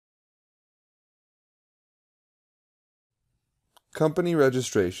Company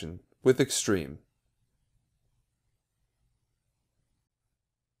registration with Xtrm.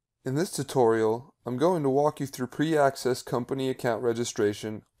 In this tutorial, I'm going to walk you through pre-access company account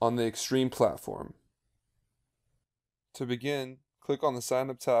registration on the Xtrm platform. To begin, click on the Sign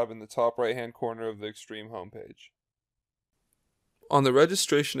Up tab in the top right-hand corner of the Xtrm homepage. On the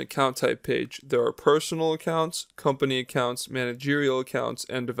registration account type page, there are personal accounts, company accounts, managerial accounts,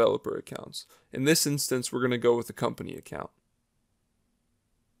 and developer accounts. In this instance, we're going to go with the company account.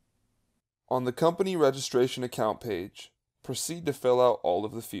 On the company registration account page, proceed to fill out all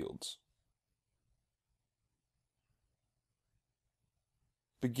of the fields.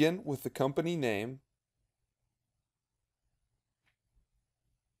 Begin with the company name,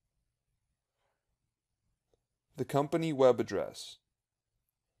 the company web address,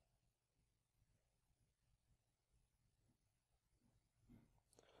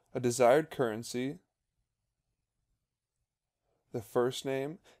 a desired currency, the first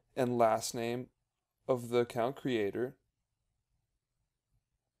name and last name of the account creator,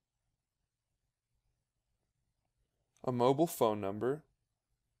 a mobile phone number,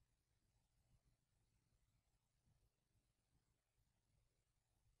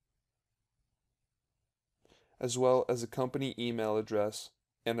 as well as a company email address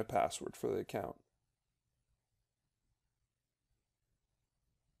and a password for the account.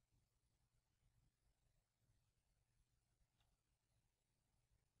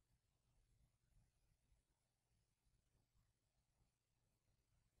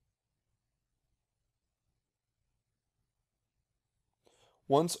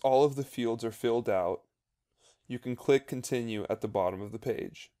 Once all of the fields are filled out, you can click Continue at the bottom of the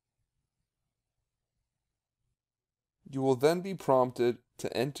page. You will then be prompted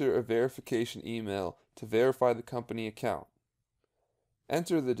to enter a verification email to verify the company account.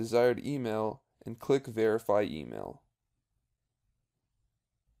 Enter the desired email and click Verify Email.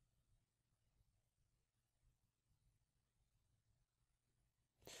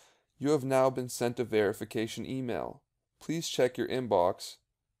 You have now been sent a verification email. Please check your inbox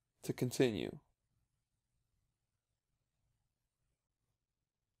to continue.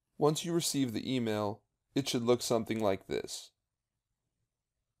 Once you receive the email, it should look something like this.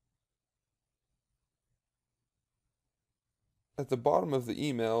 At the bottom of the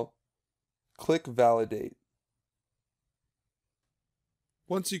email, click Validate.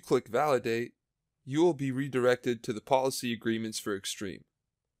 Once you click Validate, you will be redirected to the policy agreements for Xtrm.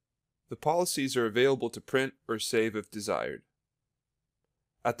 The policies are available to print or save if desired.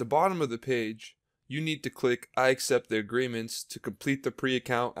 At the bottom of the page, you need to click I accept the agreements to complete the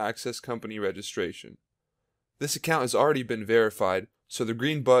pre-account access company registration. This account has already been verified, so the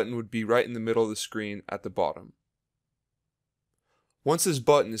green button would be right in the middle of the screen at the bottom. Once this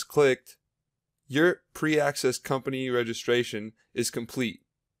button is clicked, your pre-access company registration is complete.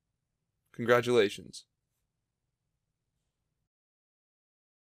 Congratulations.